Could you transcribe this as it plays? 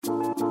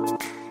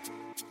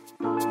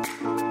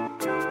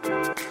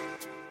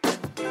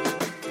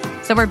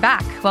So we're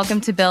back. Welcome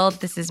to Build.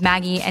 This is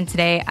Maggie. And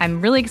today I'm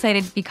really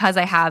excited because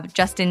I have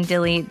Justin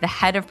Dilley, the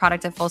head of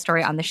product at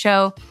FullStory, on the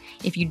show.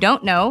 If you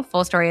don't know,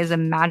 FullStory is a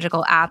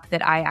magical app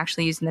that I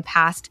actually used in the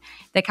past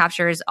that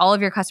captures all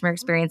of your customer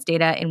experience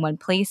data in one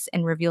place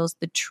and reveals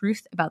the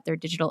truth about their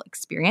digital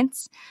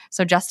experience.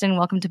 So Justin,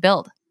 welcome to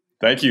Build.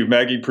 Thank you,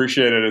 Maggie.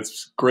 Appreciate it.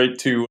 It's great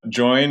to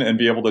join and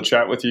be able to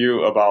chat with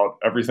you about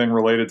everything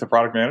related to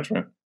product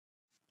management.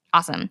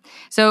 Awesome.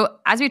 So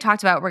as we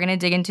talked about, we're going to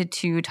dig into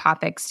two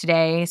topics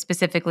today,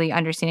 specifically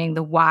understanding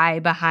the why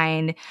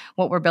behind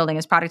what we're building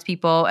as product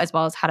people, as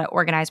well as how to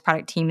organize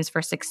product teams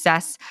for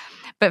success.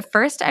 But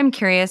first, I'm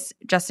curious,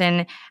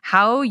 Justin,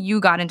 how you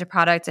got into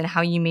product and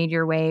how you made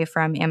your way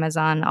from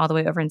Amazon all the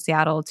way over in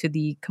Seattle to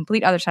the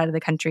complete other side of the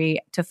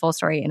country to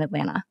FullStory in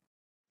Atlanta.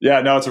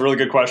 Yeah, no, it's a really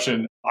good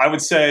question. I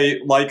would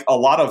say, like a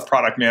lot of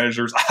product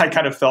managers, I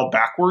kind of fell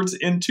backwards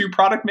into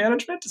product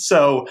management.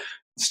 So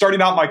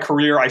starting out my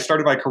career, I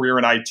started my career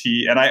in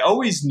IT, and I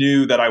always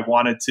knew that I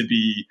wanted to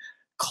be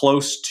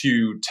close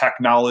to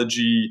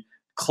technology,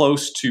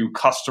 close to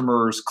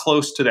customers,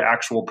 close to the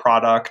actual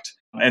product.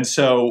 And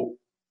so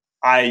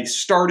I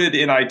started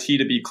in IT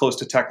to be close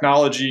to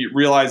technology,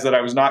 realized that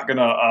I was not going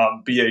to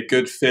be a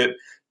good fit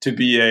to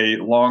be a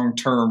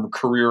long-term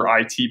career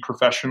IT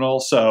professional.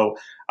 So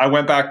I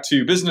went back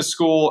to business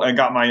school and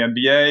got my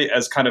MBA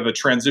as kind of a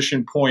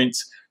transition point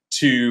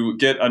to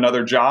get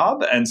another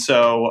job. And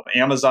so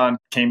Amazon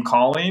came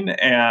calling,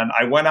 and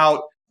I went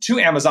out to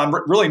Amazon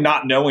really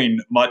not knowing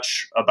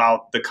much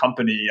about the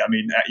company. I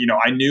mean,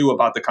 I knew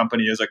about the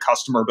company as a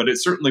customer, but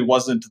it certainly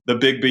wasn't the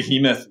big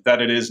behemoth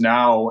that it is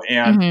now.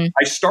 And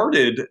I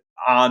started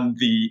on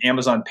the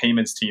Amazon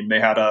payments team. They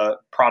had a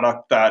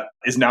product that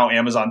is now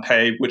Amazon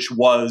Pay, which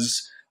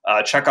was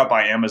Checkout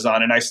by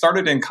Amazon. And I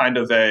started in kind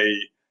of a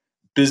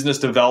business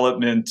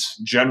development,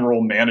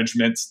 general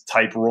management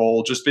type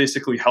role, just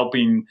basically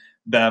helping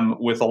them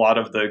with a lot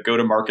of the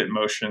go-to-market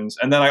motions.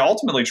 And then I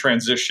ultimately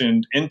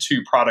transitioned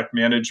into product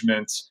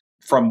management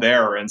from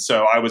there. And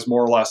so I was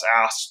more or less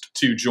asked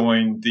to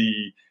join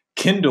the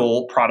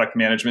Kindle product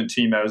management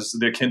team, as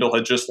the Kindle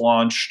had just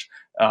launched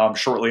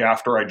shortly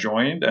after I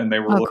joined, and they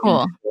were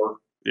looking for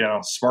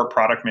smart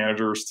product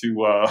managers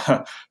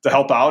to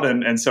help out,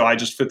 and so I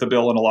just fit the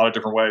bill in a lot of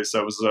different ways.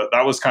 So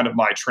that was kind of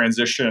my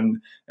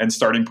transition and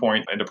starting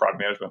point into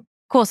product management.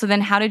 Cool. So then,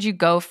 how did you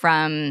go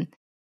from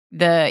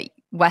the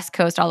West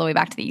Coast all the way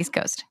back to the East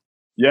Coast?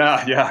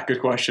 Yeah, good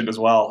question as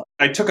well.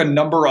 I took a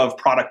number of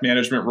product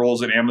management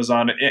roles at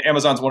Amazon.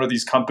 Amazon's one of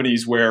these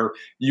companies where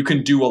you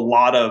can do a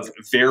lot of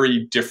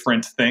very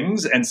different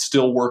things and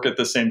still work at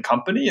the same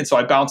company. And so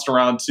I bounced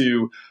around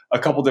to a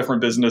couple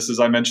different businesses.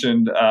 I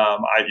mentioned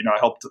I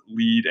helped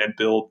lead and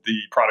build the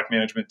product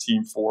management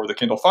team for the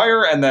Kindle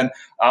Fire, and then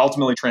I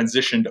ultimately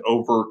transitioned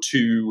over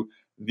to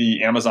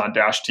the Amazon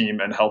Dash team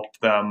and helped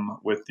them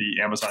with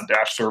the Amazon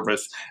Dash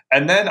service.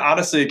 And then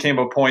honestly, it came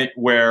a point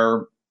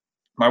where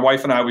my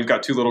wife and I, we've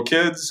got two little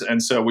kids,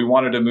 and so we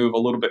wanted to move a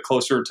little bit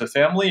closer to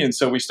family. And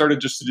so we started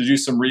just to do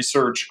some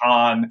research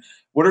on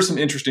what are some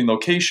interesting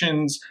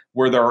locations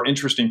where there are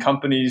interesting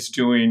companies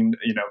doing,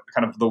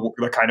 kind of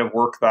the kind of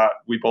work that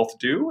we both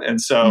do. And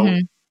so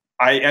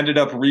I ended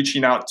up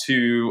reaching out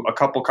to a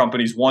couple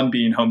companies, one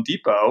being Home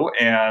Depot,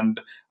 and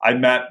I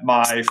met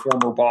my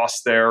former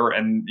boss there,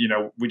 and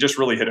we just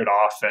really hit it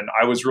off. And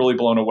I was really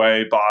blown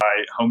away by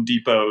Home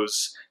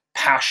Depot's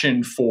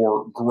passion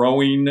for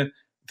growing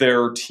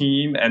their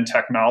team and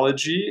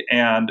technology,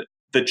 and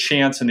the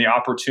chance and the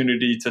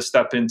opportunity to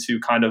step into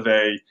kind of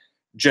a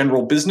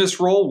general business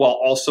role while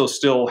also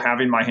still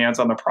having my hands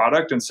on the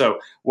product. And so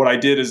what I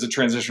did is a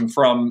transition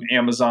from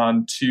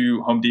Amazon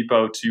to Home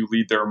Depot to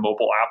lead their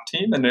mobile app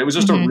team. And it was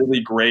just a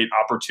really great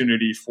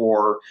opportunity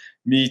for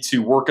me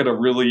to work at a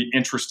really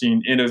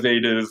interesting,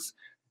 innovative,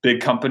 big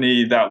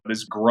company that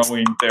was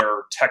growing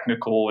their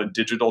technical and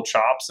digital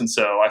chops. And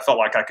so I felt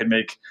like I could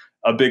make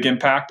a big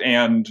impact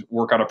and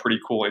work on a pretty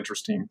cool,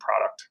 interesting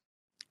product.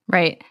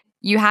 Right.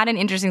 You had an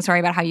interesting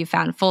story about how you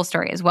found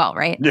FullStory as well,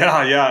 right?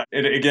 Yeah.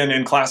 It, again,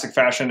 in classic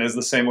fashion, is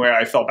the same way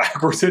I fell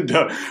backwards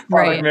into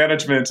product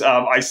management.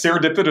 I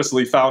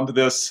serendipitously found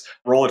this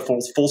role at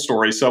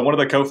FullStory. So one of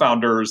the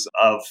co-founders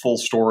of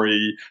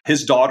FullStory,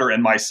 his daughter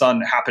and my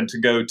son happened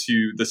to go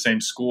to the same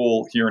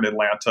school here in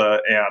Atlanta.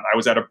 And I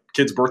was at a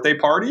kid's birthday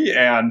party,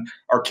 and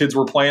our kids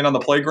were playing on the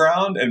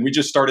playground, and we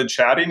just started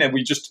chatting, and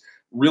we just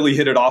really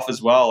hit it off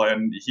as well.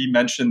 And he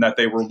mentioned that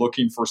they were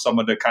looking for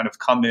someone to kind of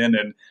come in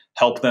and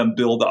help them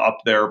build up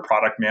their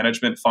product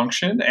management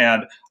function.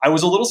 And I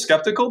was a little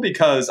skeptical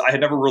because I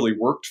had never really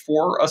worked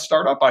for a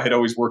startup. I had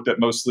always worked at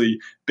mostly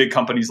big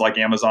companies like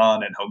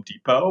Amazon and Home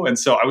Depot. And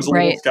so I was a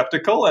little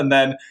skeptical. And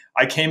then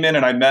I came in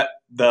and I met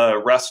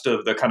the rest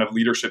of the kind of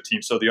leadership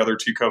team. So the other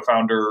two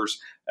co-founders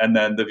and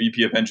then the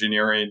VP of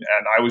engineering.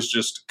 And I was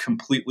just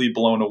completely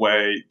blown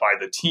away by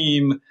the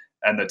team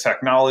and the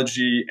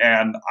technology.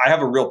 And I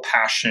have a real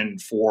passion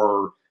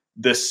for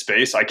this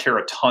space. I care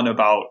a ton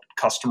about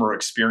customer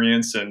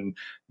experience, and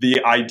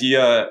the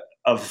idea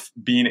of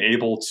being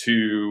able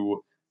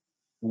to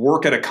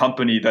work at a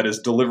company that is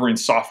delivering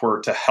software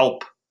to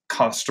help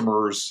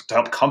customers, to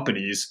help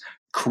companies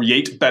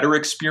create better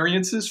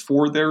experiences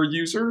for their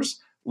users.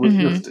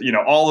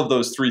 All of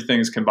those three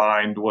things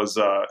combined was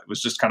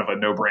just kind of a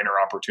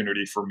no-brainer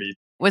opportunity for me.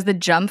 Was the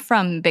jump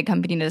from big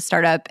company to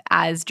startup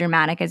as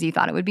dramatic as you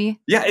thought it would be?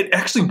 Yeah, it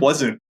actually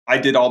wasn't. I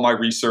did all my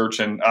research,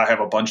 and I have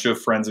a bunch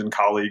of friends and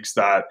colleagues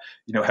that,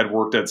 had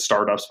worked at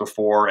startups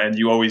before. And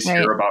you always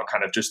hear about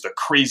kind of just the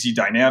crazy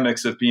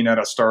dynamics of being at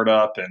a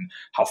startup and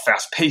how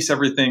fast paced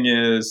everything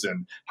is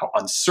and how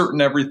uncertain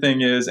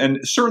everything is. And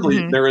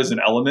certainly there is an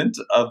element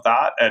of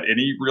that at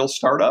any real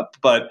startup,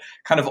 but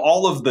kind of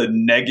all of the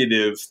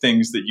negative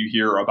things that you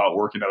hear about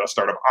working at a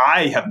startup,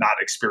 I have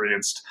not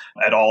experienced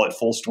at all at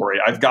FullStory.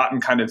 I've gotten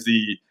kind of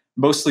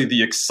mostly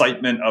the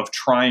excitement of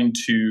trying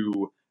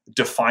to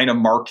define a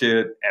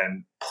market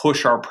and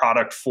push our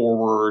product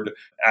forward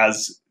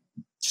as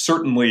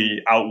certainly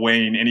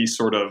outweighing any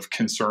sort of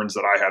concerns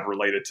that I had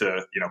related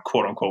to,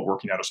 quote unquote,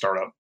 working at a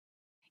startup.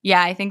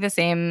 Yeah, I think the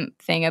same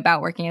thing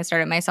about working at a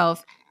startup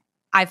myself.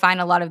 I find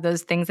a lot of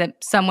those things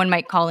that someone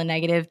might call a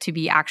negative to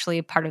be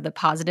actually part of the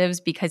positives,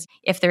 because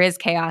if there is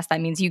chaos, that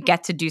means you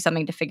get to do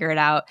something to figure it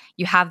out.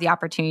 You have the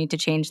opportunity to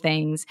change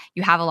things.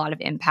 You have a lot of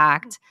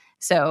impact.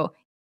 So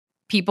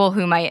people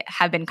who might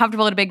have been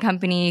comfortable at a big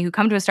company who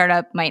come to a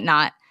startup might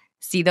not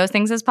see those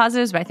things as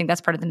positives, but I think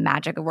that's part of the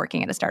magic of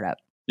working at a startup.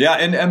 Yeah.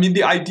 And I mean,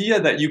 the idea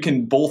that you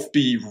can both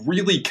be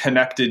really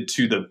connected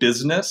to the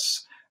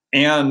business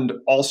and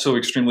also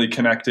extremely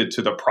connected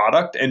to the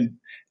product, and,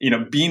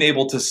 being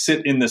able to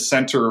sit in the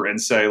center and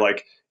say,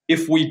 like,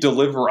 if we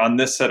deliver on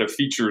this set of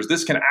features,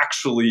 this can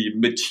actually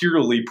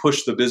materially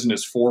push the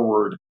business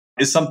forward,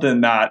 is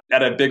something that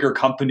at a bigger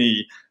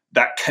company,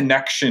 that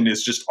connection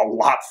is just a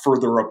lot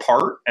further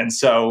apart. And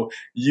so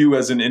you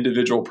as an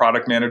individual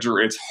product manager,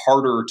 it's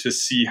harder to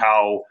see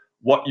how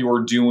what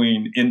you're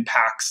doing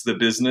impacts the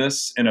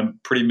business in a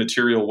pretty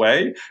material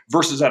way,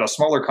 versus at a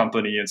smaller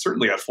company, and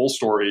certainly at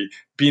FullStory,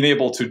 being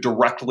able to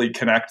directly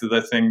connect to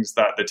the things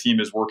that the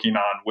team is working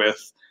on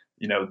with,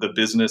 the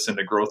business and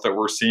the growth that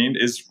we're seeing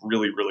is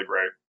really, really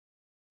great.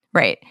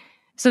 Right.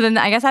 So then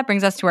I guess that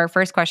brings us to our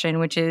first question,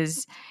 which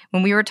is,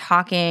 when we were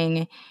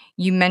talking,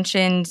 you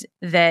mentioned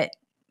that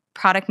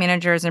product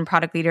managers and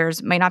product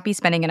leaders might not be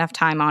spending enough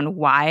time on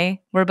why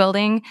we're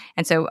building.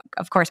 And so,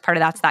 of course, part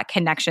of that's that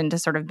connection to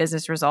sort of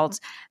business results.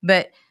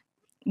 But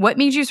what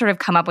made you sort of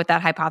come up with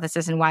that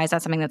hypothesis, and why is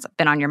that something that's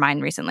been on your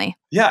mind recently?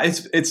 Yeah,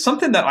 it's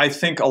something that I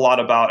think a lot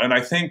about. And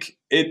I think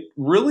it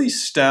really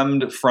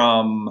stemmed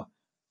from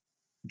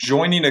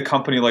joining a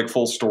company like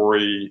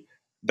FullStory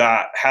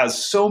that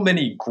has so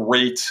many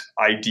great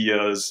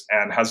ideas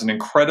and has an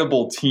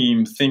incredible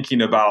team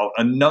thinking about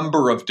a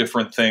number of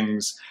different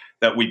things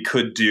that we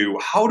could do.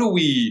 How do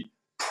we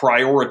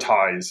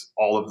prioritize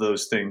all of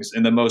those things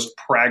in the most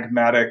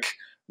pragmatic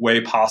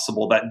way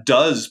possible that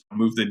does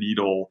move the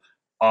needle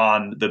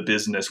on the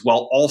business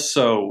while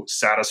also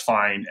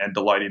satisfying and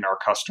delighting our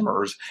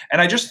customers?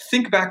 And I just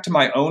think back to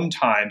my own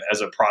time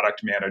as a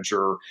product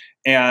manager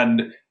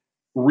and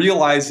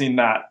realizing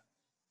that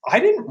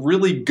I didn't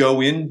really go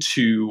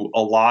into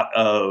a lot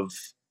of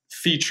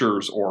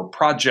features or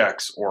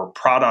projects or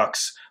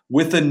products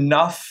with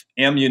enough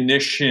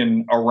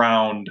ammunition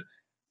around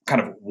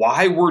kind of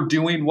why we're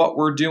doing what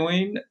we're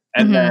doing,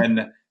 and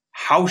then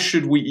how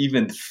should we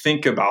even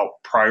think about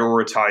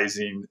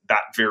prioritizing that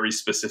very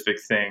specific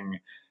thing.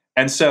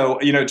 And so,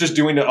 just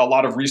doing a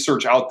lot of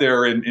research out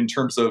there in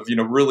terms of,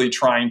 really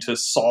trying to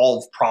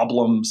solve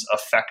problems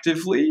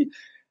effectively,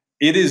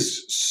 it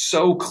is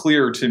so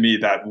clear to me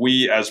that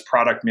we as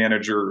product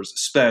managers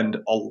spend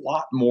a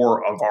lot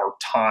more of our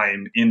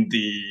time in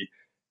the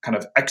kind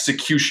of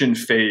execution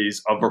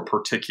phase of a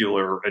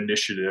particular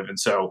initiative. And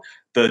so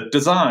the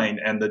design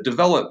and the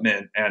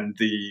development and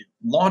the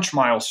launch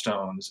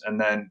milestones, and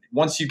then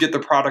once you get the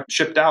product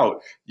shipped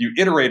out, you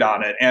iterate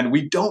on it. And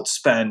we don't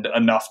spend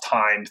enough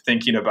time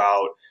thinking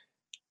about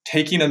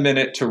taking a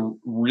minute to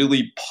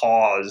really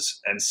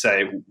pause and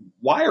say,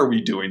 why are we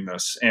doing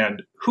this?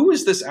 And who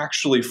is this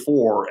actually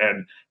for?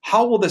 And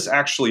how will this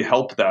actually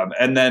help them?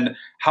 And then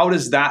how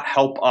does that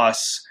help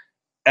us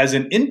as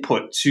an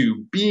input to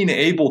being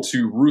able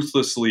to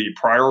ruthlessly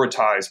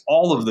prioritize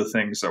all of the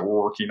things that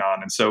we're working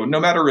on? And so no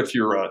matter if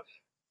you're a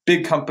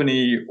big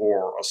company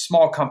or a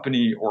small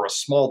company or a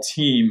small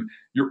team,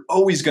 you're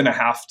always going to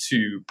have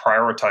to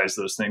prioritize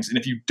those things. And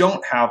if you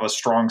don't have a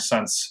strong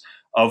sense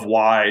of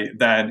why,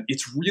 then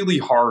it's really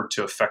hard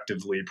to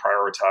effectively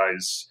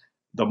prioritize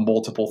the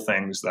multiple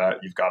things that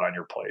you've got on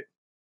your plate.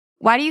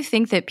 Why do you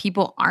think that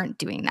people aren't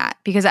doing that?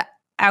 Because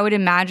I would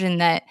imagine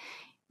that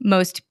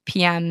most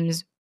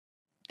PMs,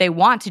 they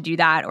want to do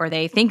that, or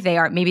they think they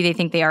are. Maybe they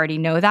think they already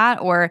know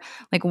that, or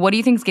like, what do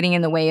you think is getting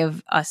in the way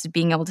of us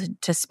being able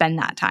to spend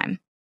that time?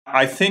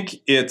 I think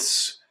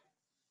it's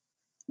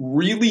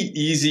really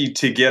easy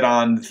to get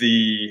on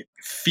the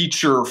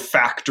feature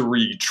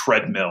factory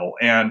treadmill,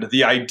 and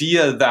the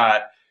idea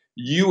that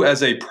you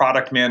as a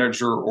product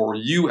manager or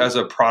you as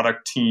a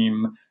product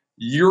team,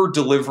 you're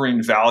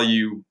delivering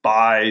value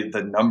by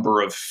the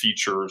number of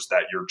features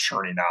that you're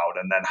churning out.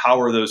 And then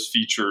how are those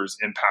features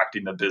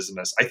impacting the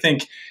business? I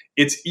think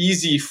it's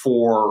easy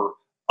for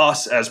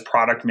us as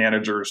product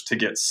managers to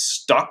get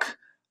stuck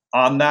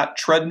on that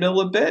treadmill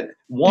a bit.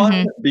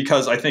 One,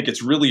 because I think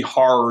it's really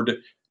hard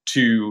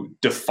to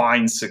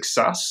define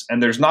success.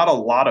 And there's not a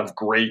lot of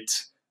great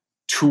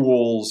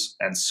tools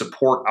and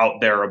support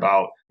out there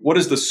about what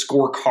is the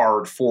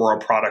scorecard for a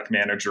product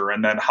manager?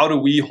 And then how do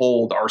we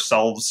hold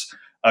ourselves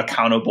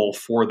accountable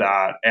for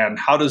that? And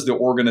how does the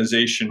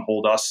organization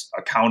hold us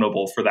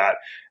accountable for that?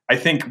 I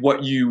think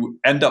what you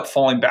end up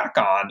falling back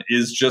on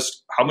is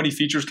just how many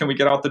features can we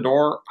get out the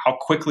door? How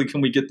quickly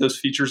can we get those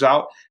features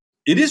out?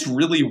 It is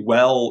really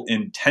well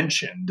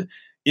intentioned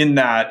in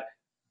that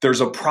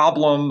there's a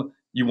problem,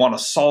 you want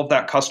to solve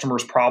that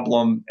customer's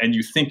problem, and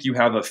you think you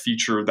have a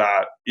feature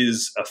that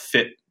is a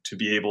fit to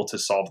be able to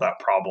solve that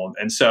problem.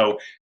 And so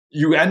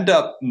you end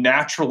up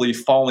naturally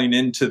falling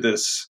into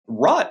this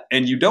rut,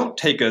 and you don't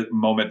take a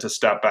moment to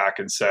step back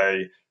and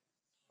say,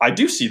 I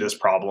do see this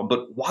problem,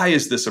 but why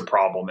is this a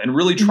problem? And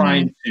really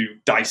trying to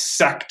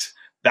dissect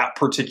that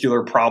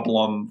particular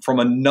problem from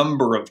a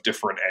number of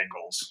different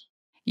angles.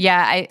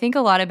 Yeah, I think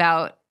a lot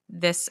about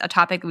this, a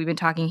topic that we've been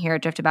talking here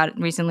at Drift about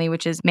recently,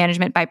 which is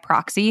management by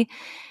proxy.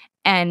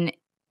 And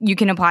you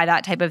can apply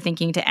that type of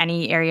thinking to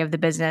any area of the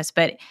business.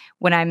 But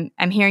when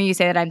I'm hearing you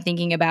say that, I'm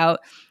thinking about,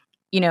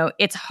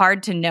 it's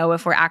hard to know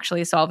if we're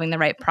actually solving the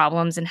right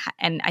problems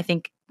and I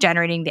think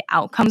generating the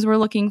outcomes we're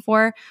looking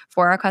for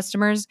our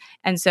customers.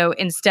 And so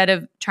instead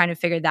of trying to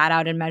figure that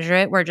out and measure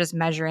it, we're just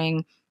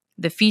measuring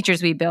the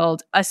features we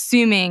build,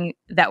 assuming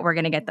that we're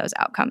going to get those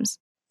outcomes.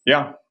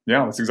 Yeah,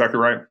 that's exactly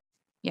right.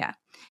 Yeah.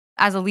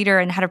 As a leader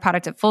and head of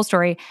product at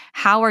FullStory,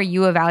 how are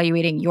you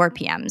evaluating your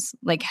PMs?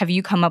 Like, have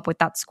you come up with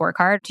that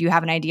scorecard? Do you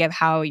have an idea of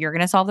how you're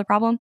going to solve the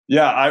problem?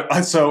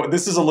 Yeah, so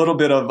this is a little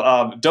bit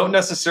of don't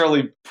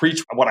necessarily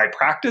preach what I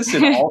practice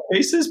in all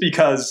cases,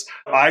 because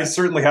I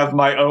certainly have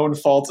my own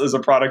faults as a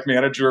product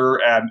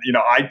manager, and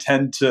I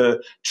tend to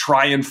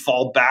try and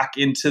fall back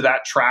into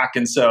that track,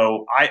 and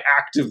so I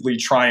actively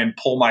try and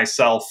pull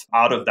myself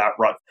out of that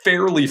rut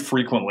fairly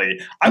frequently.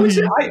 I would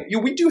say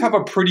we do have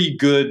a pretty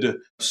good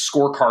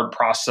scorecard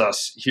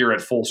process here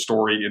at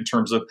FullStory in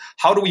terms of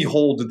how do we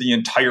hold the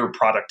entire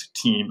product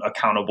team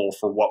accountable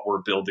for what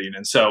we're building,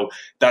 and so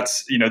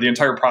that's the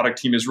entire product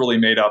team is really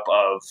made up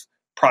of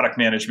product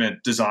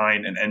management,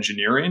 design, and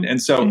engineering. And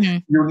so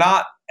you're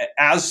not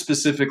as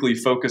specifically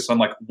focused on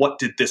like, what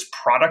did this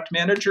product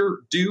manager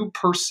do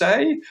per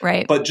se?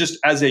 Right. But just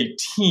as a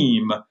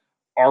team,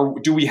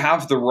 do we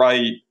have the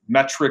right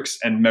metrics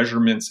and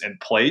measurements in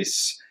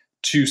place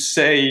to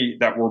say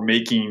that we're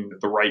making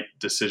the right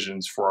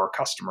decisions for our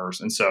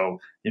customers? And so,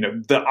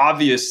 the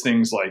obvious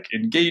things like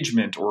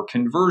engagement or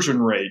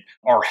conversion rate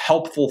are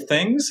helpful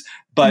things,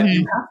 but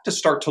you have to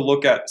start to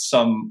look at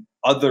some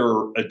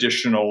other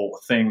additional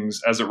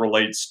things as it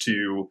relates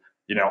to,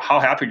 how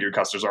happy your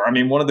customers are. I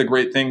mean, one of the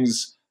great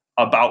things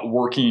about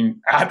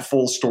working at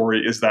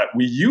FullStory is that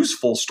we use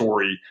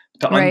FullStory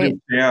to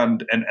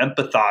understand and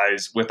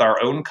empathize with our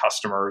own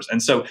customers.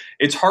 And so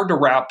it's hard to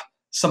wrap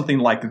something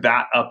like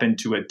that up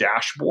into a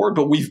dashboard,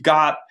 but we've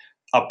got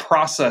a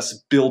process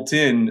built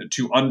in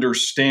to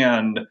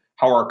understand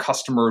how our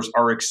customers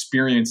are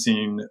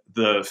experiencing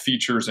the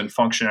features and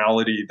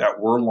functionality that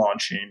we're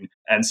launching.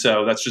 And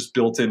so that's just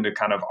built into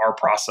kind of our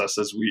process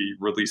as we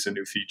release a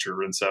new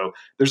feature. And so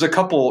there's a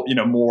couple,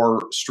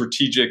 more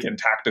strategic and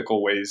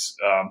tactical ways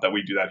that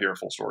we do that here at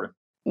FullStory.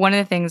 One of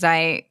the things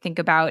I think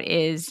about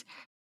is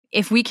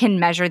if we can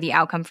measure the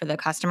outcome for the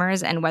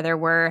customers and whether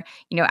we're,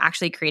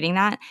 actually creating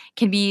that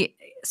can be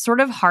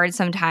sort of hard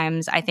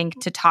sometimes, I think,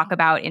 to talk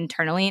about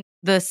internally.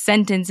 The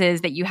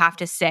sentences that you have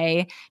to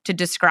say to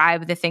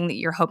describe the thing that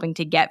you're hoping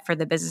to get for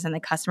the business and the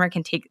customer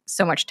can take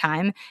so much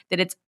time that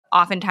it's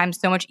oftentimes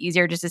so much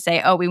easier just to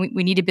say, oh, we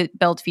need to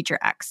build feature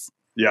X.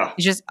 Yeah.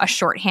 It's just a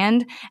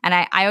shorthand. And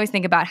I always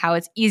think about how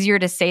it's easier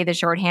to say the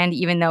shorthand,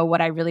 even though what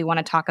I really want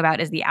to talk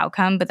about is the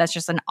outcome, but that's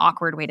just an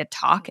awkward way to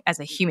talk as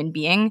a human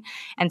being.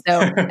 And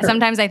so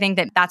sometimes I think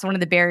that that's one of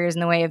the barriers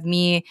in the way of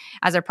me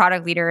as a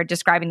product leader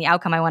describing the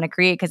outcome I want to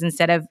create, because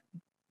instead of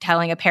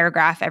telling a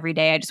paragraph every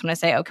day, I just want to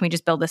say, oh, can we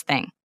just build this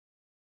thing?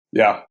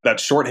 Yeah, that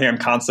shorthand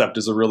concept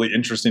is a really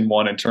interesting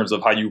one in terms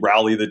of how you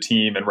rally the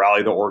team and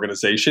rally the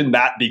organization.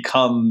 That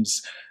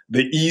becomes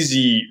the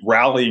easy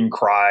rallying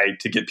cry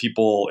to get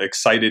people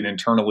excited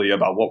internally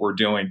about what we're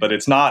doing, but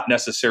it's not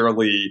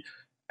necessarily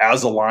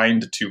as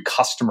aligned to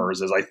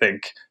customers as I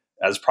think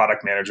as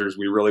product managers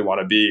we really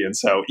want to be. And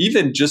so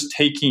even just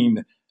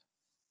taking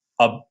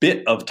a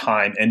bit of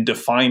time and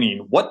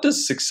defining what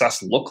does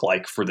success look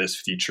like for this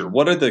feature?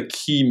 What are the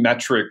key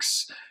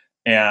metrics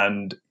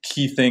and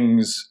key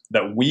things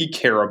that we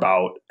care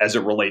about as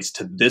it relates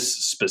to this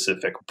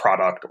specific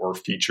product or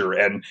feature?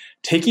 And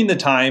taking the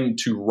time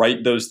to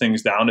write those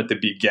things down at the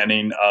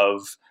beginning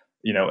of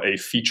a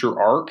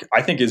feature arc,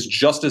 I think is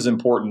just as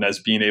important as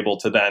being able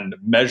to then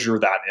measure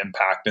that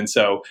impact. And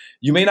so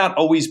you may not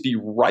always be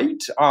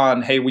right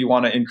on, hey, we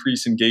want to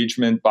increase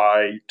engagement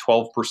by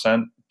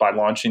 12%, by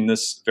launching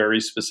this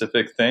very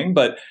specific thing,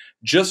 but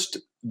just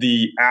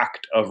the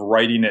act of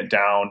writing it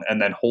down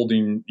and then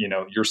holding,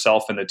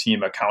 yourself and the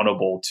team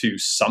accountable to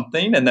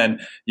something, and then,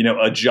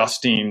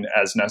 adjusting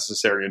as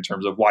necessary in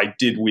terms of why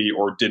did we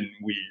or didn't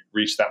we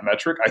reach that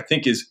metric, I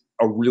think is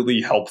a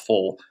really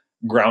helpful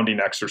grounding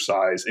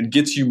exercise and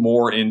gets you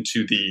more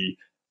into the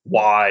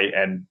why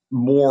and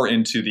more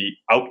into the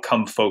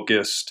outcome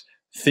focused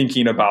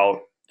thinking about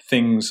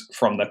things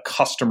from the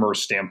customer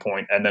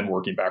standpoint and then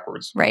working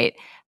backwards. Right.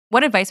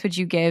 What advice would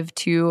you give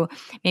to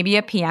maybe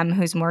a PM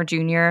who's more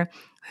junior,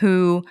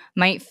 who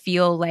might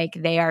feel like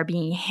they are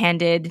being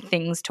handed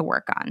things to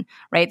work on,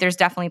 right? There's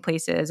definitely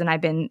places, and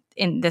I've been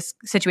in this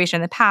situation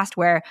in the past,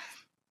 where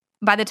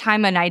by the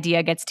time an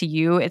idea gets to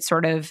you, it's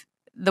sort of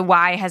the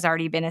why has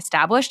already been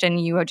established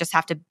and you just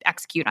have to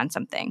execute on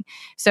something.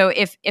 So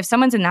if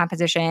someone's in that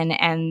position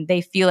and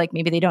they feel like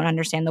maybe they don't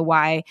understand the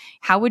why,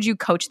 how would you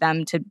coach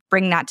them to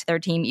bring that to their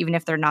team, even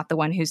if they're not the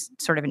one who's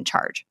sort of in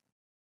charge?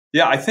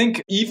 Yeah, I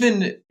think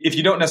even if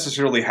you don't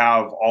necessarily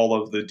have all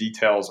of the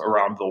details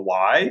around the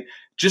why,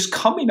 just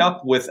coming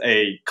up with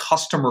a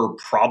customer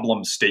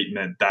problem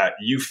statement that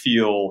you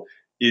feel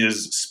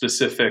is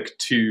specific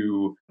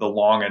to the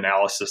long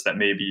analysis that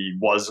maybe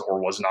was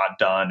or was not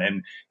done.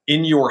 And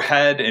in your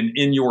head and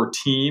in your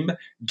team,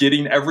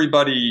 getting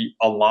everybody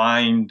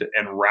aligned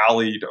and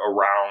rallied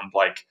around,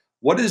 like,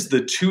 what is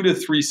the 2 to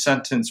 3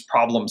 sentence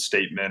problem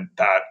statement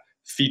that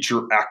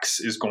feature X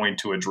is going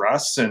to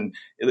address. And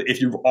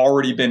if you've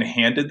already been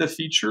handed the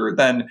feature,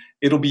 then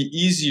it'll be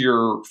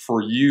easier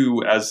for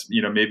you as,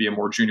 maybe a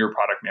more junior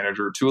product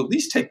manager to at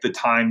least take the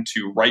time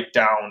to write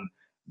down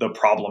the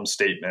problem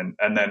statement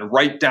and then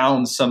write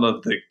down some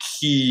of the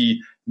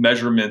key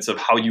measurements of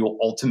how you will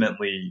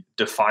ultimately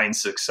define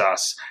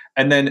success.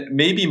 And then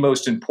maybe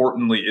most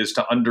importantly is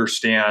to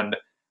understand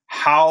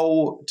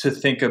how to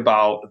think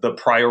about the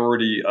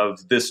priority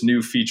of this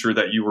new feature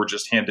that you were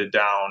just handed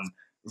down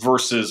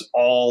versus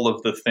all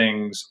of the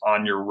things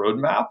on your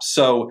roadmap.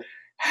 So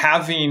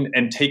having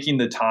and taking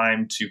the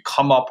time to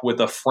come up with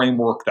a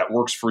framework that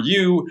works for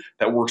you,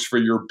 that works for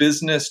your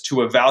business,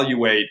 to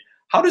evaluate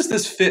how does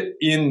this fit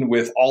in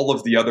with all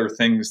of the other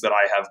things that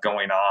I have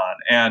going on.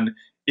 And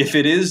if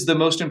it is the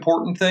most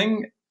important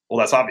thing, well,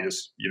 that's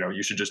obvious.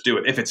 You should just do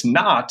it. If it's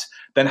not,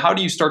 then how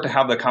do you start to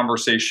have the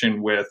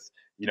conversation with,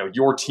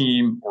 your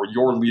team or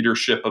your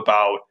leadership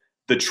about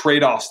the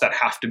trade-offs that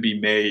have to be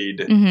made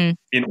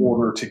in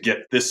order to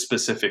get this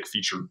specific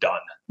feature done?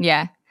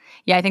 Yeah.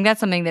 Yeah, I think that's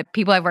something that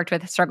people I've worked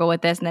with struggle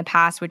with this in the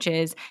past, which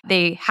is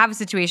they have a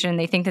situation,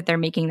 they think that they're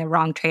making the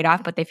wrong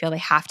trade-off, but they feel they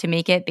have to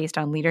make it based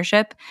on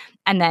leadership.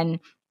 And then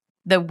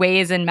the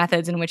ways and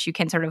methods in which you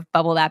can sort of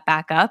bubble that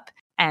back up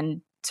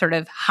and sort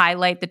of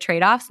highlight the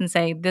trade-offs and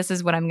say, this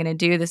is what I'm going to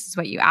do, this is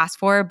what you asked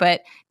for,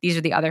 but these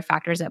are the other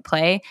factors at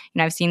play.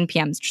 And I've seen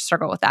PMs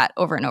struggle with that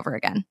over and over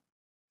again.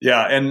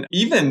 Yeah. And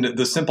even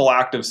the simple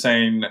act of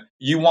saying,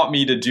 you want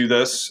me to do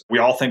this, we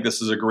all think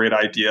this is a great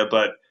idea,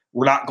 but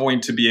we're not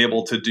going to be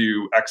able to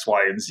do X,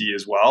 Y, and Z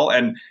as well.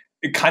 And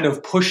it kind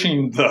of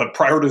pushing the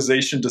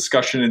prioritization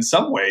discussion in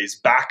some ways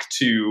back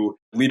to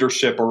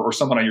leadership or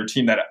someone on your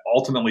team that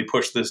ultimately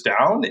pushed this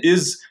down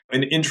is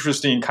an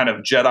interesting kind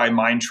of Jedi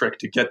mind trick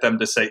to get them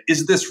to say,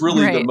 is this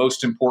really the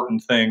most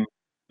important thing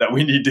that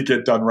we need to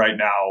get done right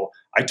now?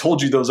 I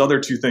told you those other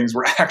two things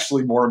were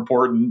actually more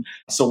important.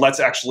 So let's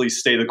actually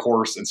stay the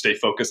course and stay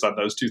focused on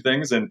those two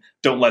things. And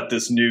don't let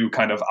this new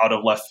kind of out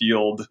of left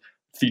field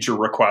feature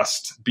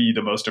request be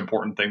the most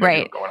important thing that you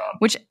have going on.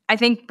 Which I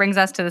think brings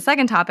us to the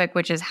second topic,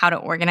 which is how to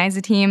organize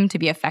a team to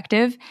be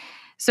effective.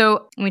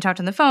 So when we talked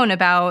on the phone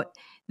about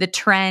the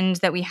trend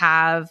that we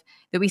have,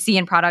 that we see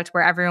in product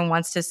where everyone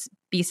wants to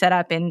be set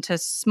up into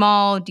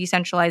small,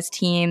 decentralized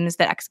teams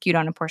that execute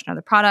on a portion of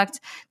the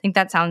product. I think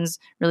that sounds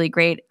really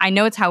great. I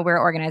know it's how we're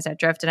organized at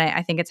Drift, and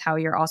I think it's how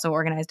you're also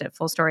organized at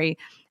FullStory.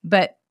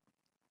 But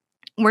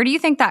where do you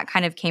think that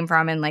kind of came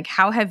from? And like,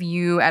 how have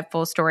you at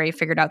FullStory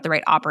figured out the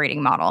right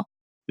operating model?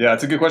 Yeah,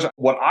 it's a good question.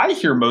 What I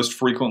hear most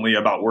frequently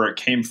about where it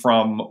came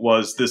from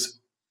was this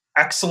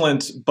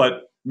excellent,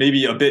 but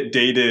maybe a bit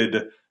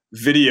dated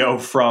video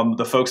from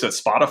the folks at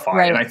Spotify.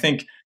 Right. And I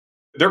think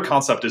their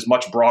concept is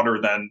much broader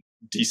than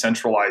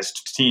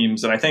decentralized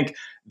teams. And I think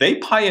they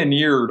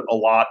pioneered a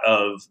lot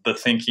of the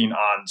thinking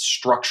on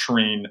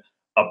structuring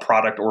a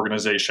product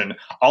organization.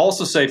 I'll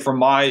also say from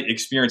my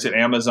experience at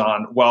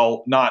Amazon,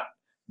 while not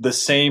the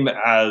same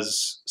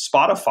as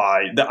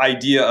Spotify, the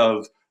idea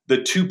of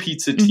the two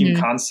pizza team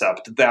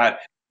concept, that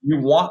you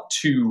want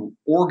to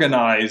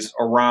organize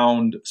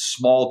around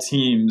small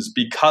teams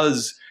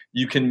because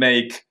you can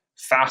make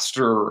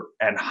faster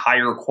and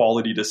higher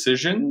quality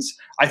decisions.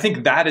 I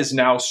think that is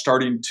now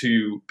starting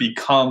to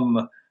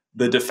become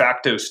the de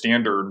facto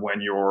standard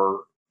when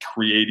you're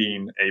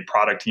creating a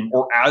product team,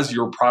 or as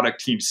your product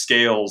team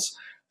scales,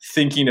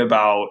 thinking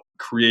about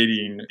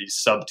creating these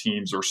sub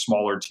teams or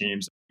smaller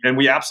teams. And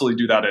we absolutely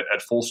do that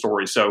at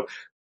FullStory. So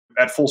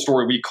at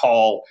FullStory, we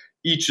call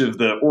each of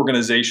the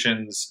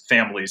organization's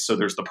families. So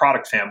there's the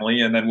product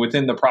family, and then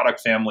within the product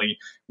family,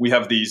 we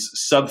have these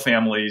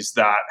subfamilies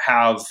that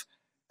have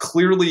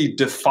clearly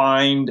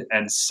defined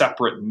and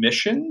separate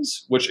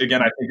missions, which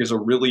again, I think is a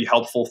really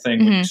helpful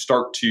thing when you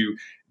start to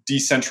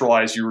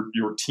decentralize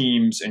your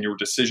teams and your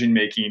decision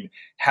making,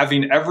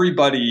 having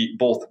everybody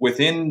both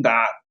within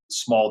that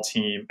small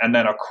team and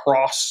then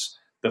across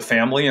the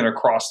family and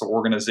across the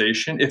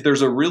organization. If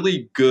there's a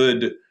really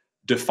good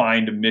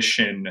defined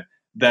mission,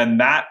 then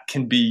that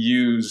can be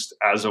used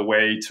as a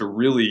way to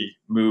really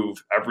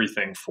move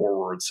everything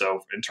forward.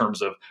 So in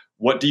terms of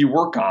what do you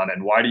work on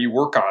and why do you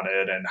work on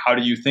it, and how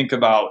do you think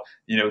about,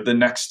 the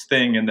next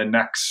thing and the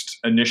next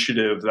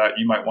initiative that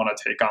you might want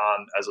to take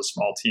on as a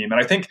small team. And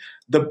I think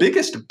the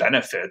biggest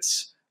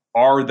benefits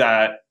are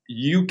that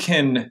you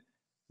can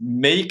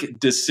make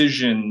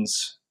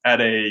decisions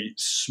at a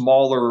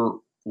smaller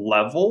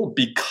level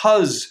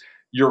because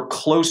you're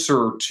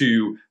closer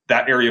to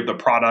that area of the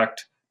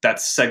product, that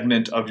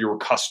segment of your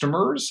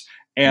customers.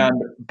 And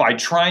by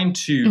trying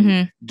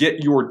to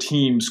get your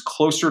teams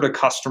closer to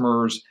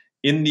customers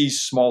in these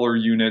smaller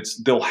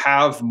units, they'll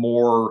have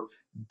more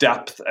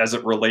depth as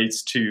it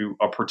relates to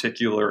a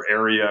particular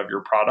area of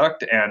your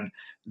product. And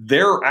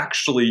they're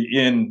actually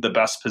in the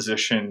best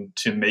position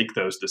to make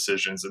those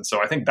decisions. And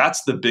so I think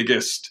that's the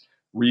biggest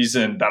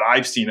reason that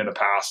I've seen in the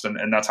past.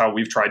 And that's how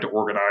we've tried to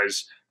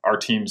organize our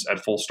teams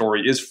at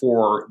FullStory, is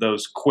for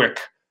those quick,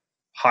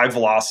 high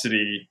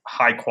velocity,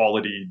 high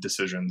quality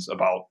decisions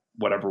about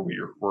whatever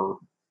we're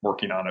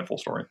working on at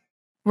FullStory.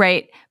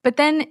 Right. But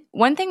then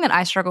one thing that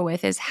I struggle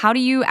with is, how do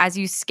you, as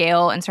you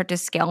scale and start to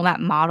scale that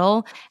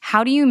model,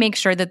 how do you make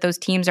sure that those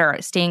teams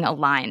are staying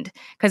aligned?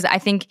 Because I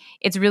think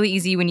it's really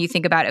easy when you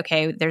think about,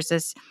 okay, there's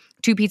this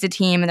 2-pizza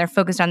team and they're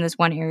focused on this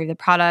one area of the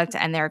product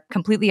and they're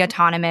completely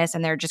autonomous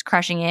and they're just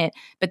crushing it.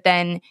 But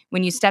then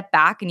when you step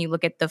back and you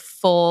look at the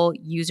full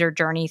user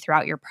journey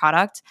throughout your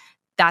product,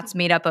 that's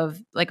made up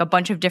of like a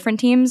bunch of different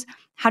teams.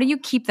 How do you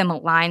keep them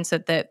aligned so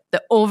that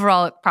the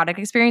overall product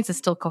experience is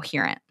still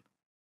coherent?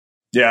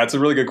 Yeah, it's a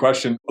really good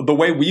question. The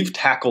way we've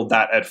tackled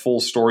that at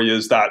FullStory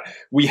is that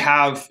we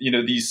have,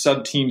 these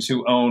sub teams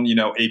who own,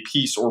 a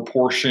piece or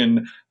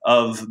portion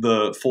of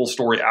the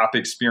FullStory app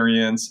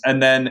experience.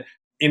 And then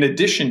in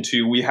addition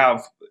to, we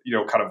have,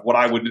 kind of what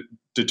I would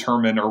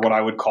determine, or what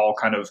I would call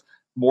kind of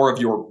more of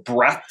your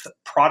breadth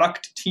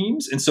product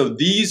teams. And so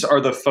these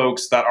are the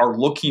folks that are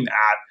looking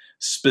at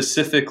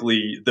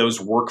specifically those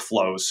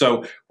workflows.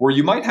 So where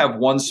you might have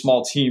one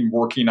small team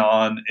working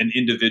on an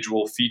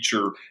individual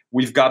feature,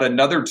 we've got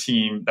another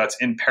team that's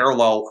in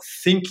parallel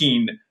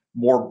thinking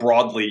more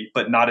broadly,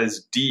 but not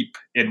as deep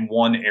in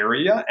one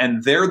area.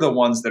 And they're the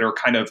ones that are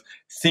kind of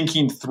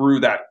thinking through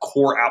that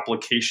core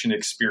application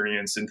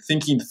experience and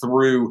thinking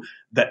through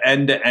the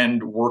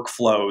end-to-end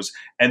workflows.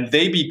 And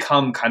they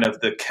become kind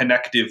of the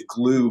connective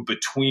glue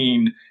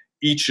between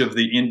each of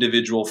the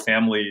individual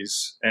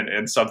families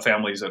and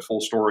subfamilies at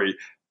FullStory.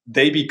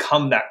 They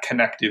become that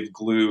connective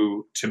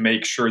glue to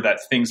make sure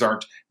that things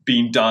aren't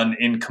being done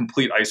in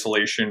complete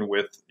isolation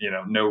with,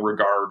 no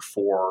regard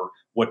for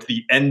what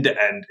the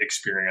end-to-end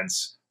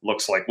experience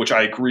looks like, which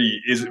I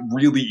agree is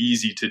really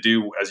easy to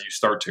do as you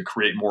start to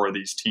create more of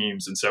these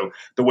teams. And so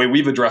the way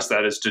we've addressed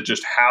that is to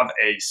just have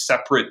a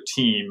separate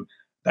team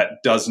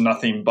that does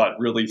nothing but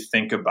really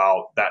think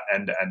about that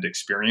end-to-end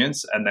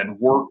experience and then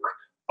work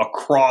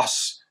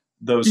across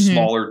those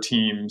smaller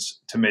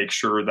teams to make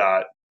sure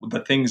that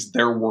the things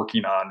they're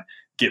working on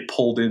get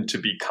pulled in to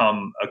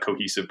become a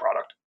cohesive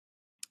product.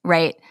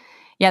 Right.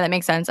 Yeah, that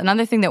makes sense.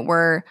 Another thing that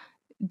we're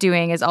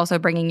doing is also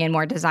bringing in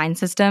more design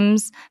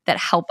systems that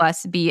help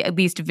us be at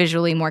least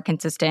visually more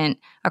consistent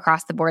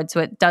across the board. So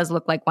it does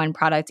look like one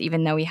product,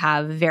 even though we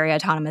have very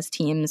autonomous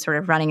teams sort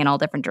of running in all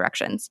different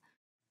directions.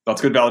 That's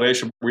good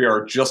validation. We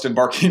are just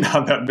embarking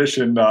on that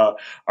mission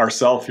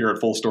ourselves here at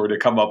FullStory to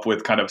come up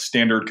with kind of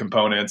standard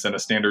components and a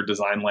standard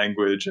design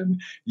language, and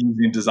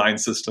using design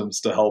systems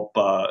to help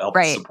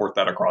support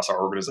that across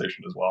our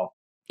organization as well.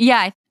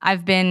 Yeah,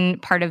 I've been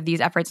part of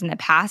these efforts in the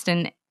past,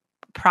 and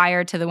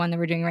prior to the one that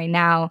we're doing right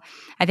now,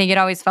 I think it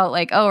always felt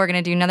like, oh, we're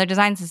going to do another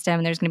design system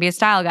and there's going to be a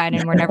style guide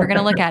and we're never going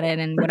to look at it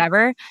and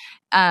whatever.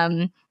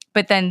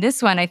 But then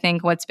this one, I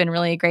think what's been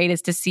really great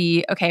is to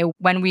see, okay,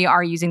 when we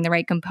are using the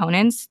right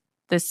components,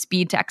 the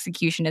speed to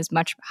execution is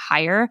much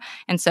higher.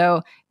 And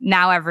so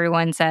now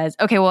everyone says,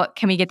 okay, well,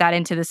 can we get that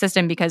into the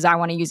system because I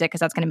want to use it because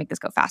that's going to make this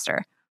go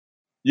faster.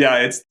 Yeah,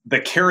 it's the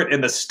carrot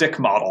and the stick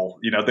model.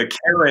 The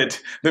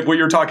carrot that what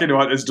you're talking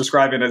about is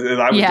describing as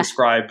I would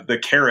describe the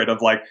carrot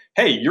of like,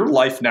 hey, your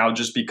life now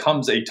just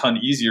becomes a ton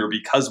easier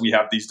because we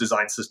have these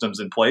design systems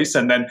in place.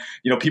 And then,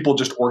 people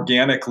just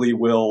organically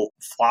will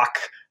flock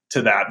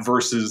to that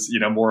versus,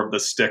 more of the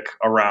stick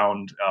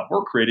around,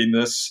 we're creating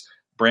this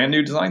brand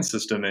new design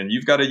system and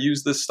you've got to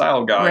use this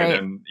style guide. Right.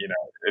 And,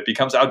 it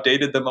becomes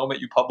outdated the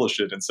moment you publish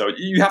it. And so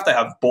you have to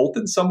have both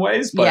in some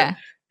ways, but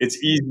it's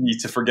easy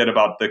to forget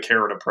about the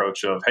carrot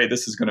approach of, hey,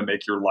 this is going to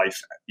make your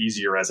life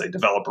easier as a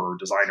developer or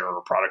designer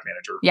or product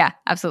manager. Yeah,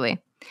 absolutely.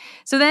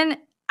 So then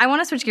I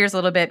want to switch gears a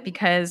little bit,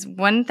 because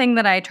one thing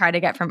that I try to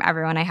get from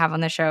everyone I have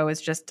on the show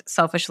is just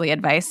selfishly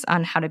advice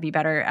on how to be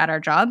better at our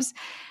jobs.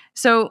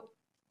 So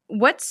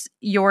what's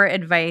your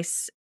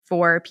advice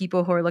for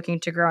people who are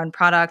looking to grow in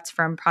product,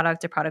 from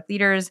product to product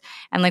leaders?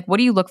 And like, what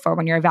do you look for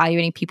when you're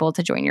evaluating people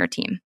to join your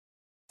team?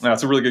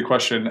 That's a really good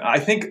question. I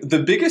think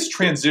the biggest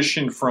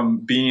transition from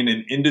being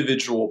an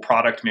individual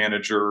product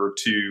manager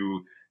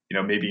to,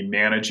 maybe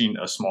managing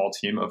a small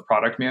team of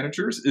product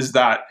managers is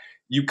that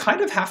you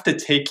kind of have to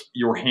take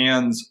your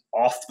hands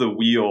off the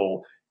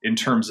wheel in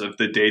terms of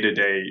the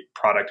day-to-day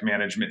product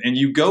management. And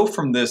you go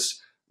from this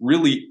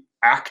really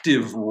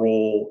active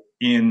role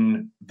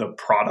in the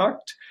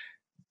product,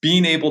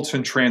 being able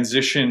to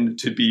transition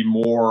to be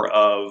more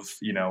of,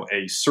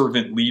 a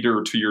servant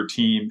leader to your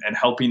team and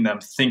helping them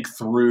think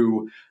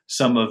through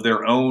some of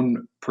their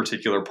own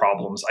particular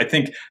problems. I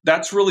think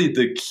that's really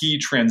the key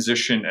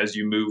transition as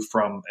you move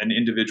from an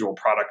individual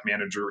product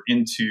manager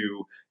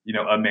into,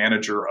 a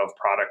manager of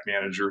product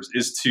managers,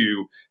 is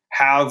to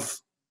have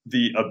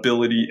the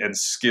ability and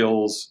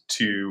skills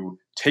to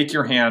take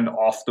your hand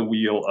off the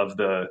wheel of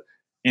the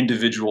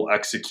individual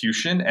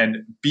execution and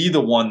be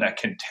the one that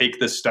can take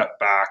the step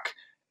back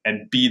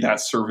and be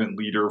that servant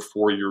leader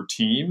for your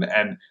team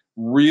and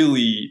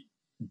really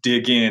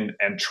dig in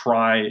and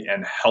try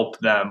and help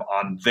them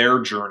on their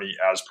journey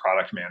as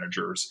product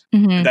managers.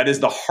 Mm-hmm. That is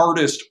the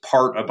hardest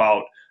part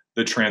about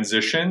the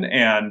transition.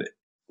 And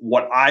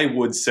what I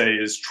would say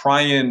is try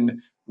and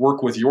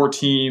work with your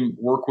team,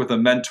 work with a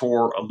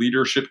mentor, a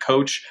leadership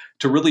coach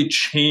to really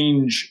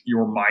change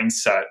your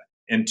mindset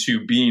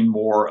into being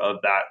more of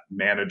that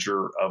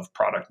manager of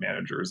product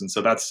managers. And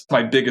so that's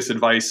my biggest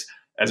advice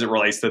as it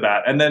relates to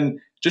that. And then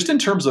just in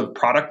terms of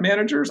product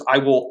managers, I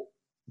will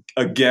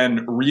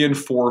again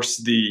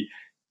reinforce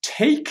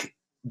take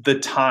the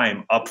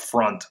time up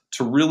front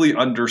to really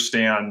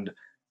understand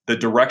the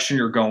direction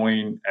you're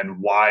going and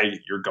why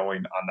you're going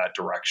on that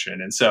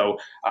direction. And so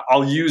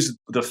I'll use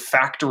the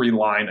factory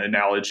line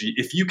analogy.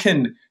 If you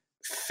can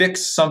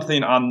fix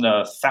something on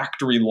the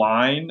factory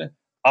line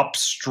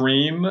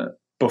upstream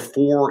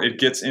before it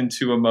gets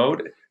into a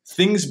mode,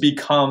 things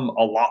become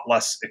a lot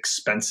less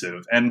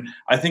expensive. And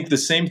I think the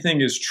same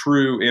thing is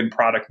true in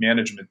product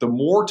management. The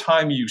more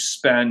time you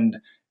spend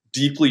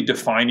deeply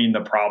defining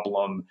the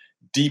problem,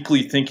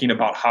 deeply thinking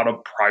about how to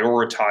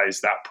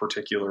prioritize that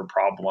particular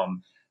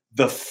problem,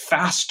 the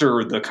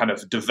faster the kind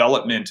of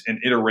development and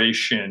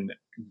iteration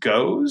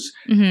goes.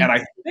 Mm-hmm.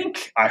 And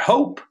I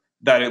hope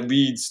that it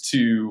leads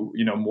to,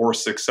 more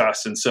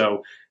success. And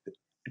so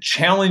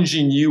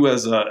challenging you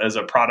as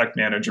a product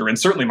manager, and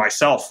certainly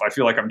myself, I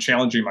feel like I'm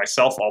challenging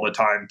myself all the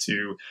time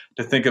to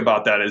think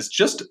about that, is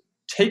just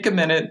take a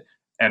minute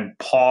and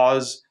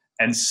pause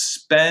and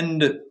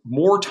spend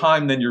more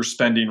time than you're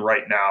spending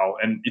right now.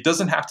 And it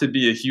doesn't have to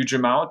be a huge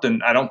amount.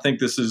 And I don't think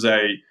this is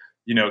a,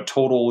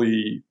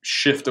 totally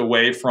shift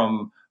away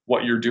from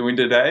what you're doing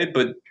today,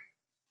 but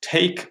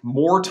take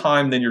more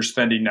time than you're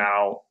spending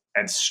now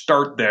and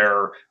start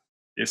there.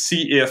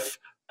 See if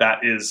that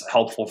is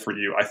helpful for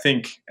you. I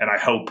think, and I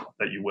hope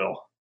that you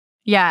will.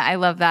 Yeah, I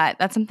love that.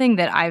 That's something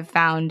that I've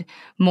found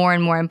more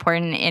and more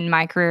important in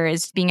my career,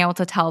 is being able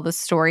to tell the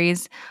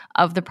stories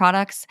of the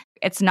products.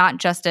 It's not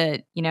just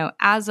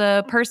as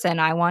a person,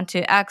 I want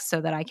to X so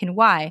that I can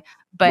Y,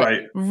 but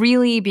right.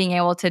 Really being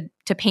able to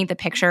paint the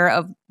picture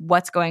of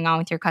what's going on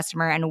with your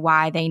customer and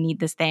why they need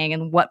this thing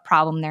and what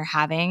problem they're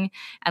having,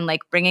 and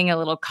like bringing a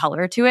little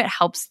color to it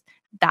helps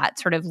that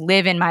sort of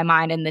live in my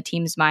mind and the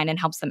team's mind and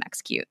helps them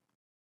execute.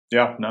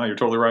 Yeah, no, you're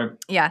totally right.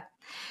 Yeah.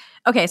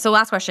 Okay, so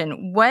last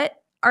question. What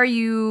are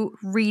you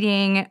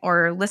reading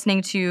or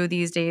listening to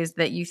these days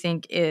that you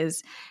think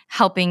is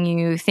helping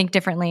you think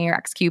differently or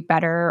execute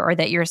better, or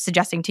that you're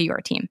suggesting to your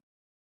team?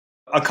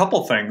 A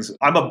couple things.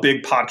 I'm a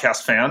big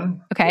podcast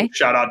fan. Okay.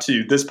 Shout out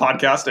to this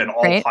podcast and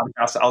all Great.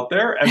 podcasts out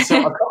there. And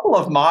so a couple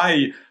of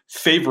my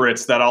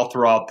favorites that I'll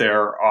throw out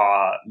there.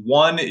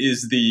 One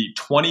is the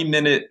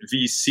 20-minute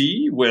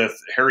VC with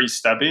Harry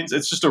Stebbings.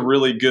 It's just a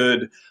really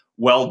good,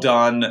 well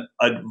done,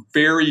 a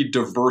very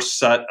diverse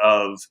set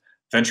of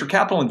venture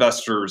capital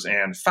investors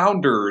and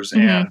founders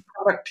and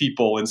product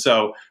people. And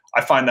so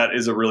I find that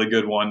is a really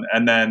good one.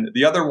 And then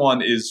the other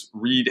one is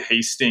Reed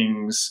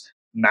Hastings'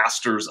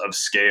 Masters of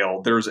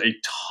Scale. There's a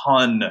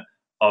ton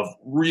of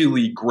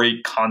really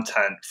great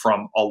content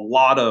from a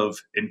lot of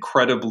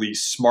incredibly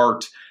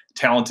smart,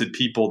 talented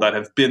people that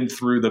have been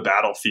through the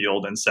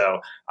battlefield. And so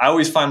I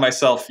always find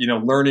myself,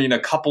 learning a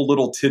couple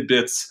little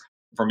tidbits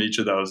from each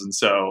of those. And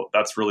so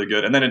that's really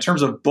good. And then in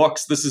terms of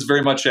books, this is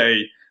very much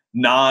a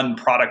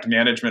non-product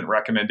management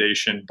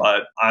recommendation,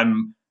 but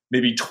I'm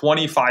maybe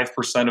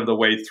 25% of the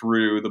way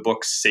through the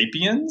book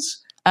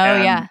Sapiens.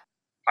 Oh, yeah.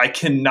 I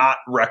cannot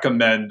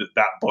recommend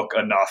that book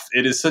enough.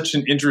 It is such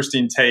an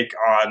interesting take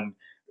on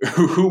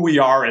who we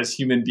are as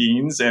human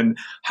beings and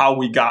how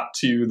we got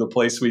to the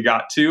place we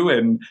got to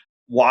and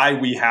why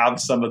we have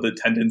some of the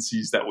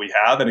tendencies that we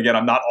have. And again,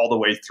 I'm not all the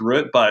way through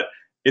it, but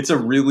it's a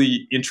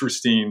really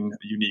interesting,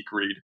 unique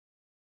read.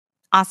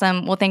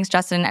 Awesome. Well, thanks,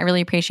 Justin. I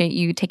really appreciate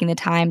you taking the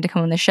time to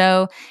come on the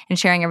show and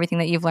sharing everything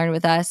that you've learned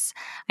with us.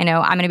 I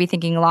know I'm going to be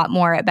thinking a lot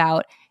more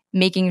about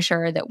making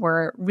sure that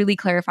we're really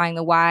clarifying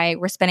the why,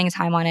 we're spending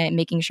time on it, and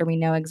making sure we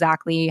know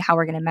exactly how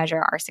we're going to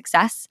measure our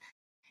success.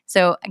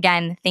 So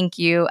again, thank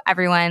you,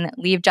 everyone.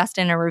 Leave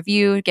Justin a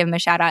review, give him a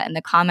shout out in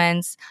the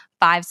comments.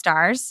 5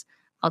 stars.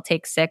 I'll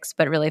take 6,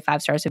 but really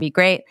 5 stars would be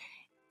great.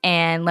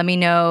 And let me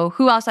know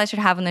who else I should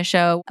have on the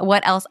show,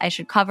 what else I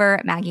should cover,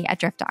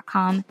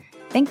 Maggie@drift.com.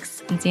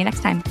 Thanks, and see you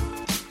next time.